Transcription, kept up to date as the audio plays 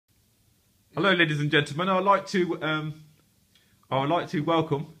Hello, ladies and gentlemen. I would like to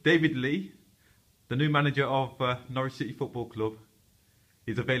welcome David Lee, the new manager of Norwich City Football Club.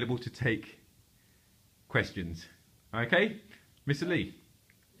 Is available to take questions. Okay, Mr. Lee.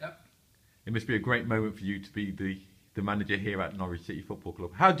 Yep. It must be a great moment for you to be the manager here at Norwich City Football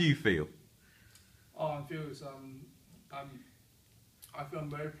Club. How do you feel? Oh, I feel I'm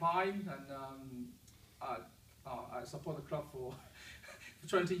very proud, and I support the club for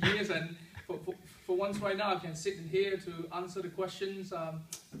 20 years, and for once right now I can sit in here to answer the questions.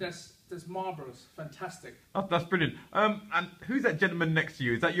 That's marvelous, fantastic. Oh, that's brilliant. And who's that gentleman next to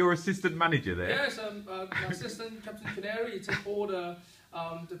you? Is that your assistant manager there? Yes, my assistant, Captain Canary. He took all the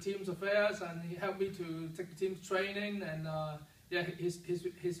team's affairs, and he helped me to take the team's training, and yeah, he's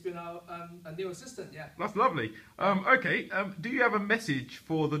been a new assistant. Yeah, that's lovely. Okay, do you have a message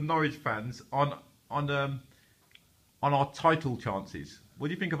for the Norwich fans on our title chances? What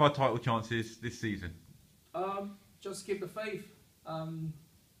do you think of our title chances this season? Just keep the faith.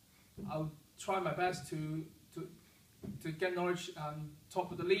 I'll try my best to get Norwich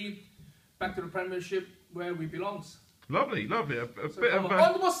top of the league, back to the Premiership where we belong. Lovely, lovely. A bit of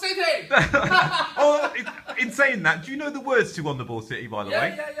Norwich City. Oh, in saying that, do you know the words to On the Ball City, by the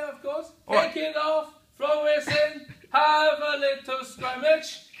way? Yeah, of course. All Kick it off, throw it in, have a little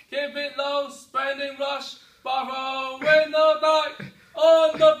scrimmage, keep it low, spending rush, borrow win or die.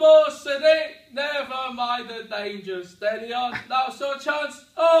 On the Ball City, never mind the danger, steady on, now's your chance.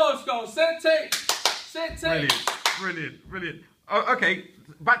 Oh, let's go City, City. Brilliant. Oh, okay,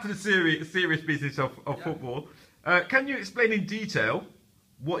 back to the serious business of football. Can you explain in detail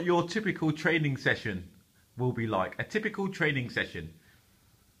what your typical training session will be like? A typical training session.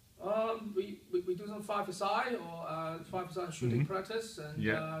 We do some 5-a-side or 5-a-side shooting practice, and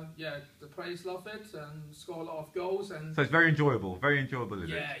yeah, the players love it and score a lot of goals. And so it's very enjoyable, is it?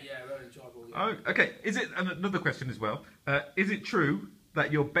 Yeah, very enjoyable. Yeah. Oh, okay. And another question as well? Is it true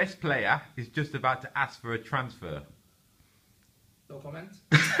that your best player is just about to ask for a transfer? No comment.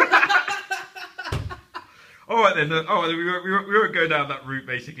 All right then. We won't go down that route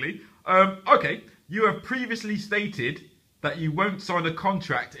basically. Okay. You have previously stated that you won't sign a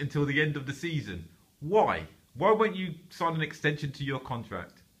contract until the end of the season. Why? Why won't you sign an extension to your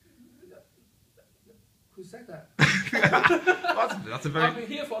contract? Who said that? that's a very... I'll be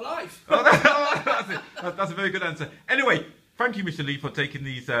here for life. That's a very good answer. Anyway, thank you, Mr. Lee, for taking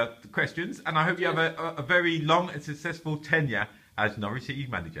these questions, and I hope you have a very long and successful tenure as Norwich City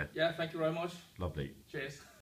manager. Yeah, thank you very much. Lovely. Cheers.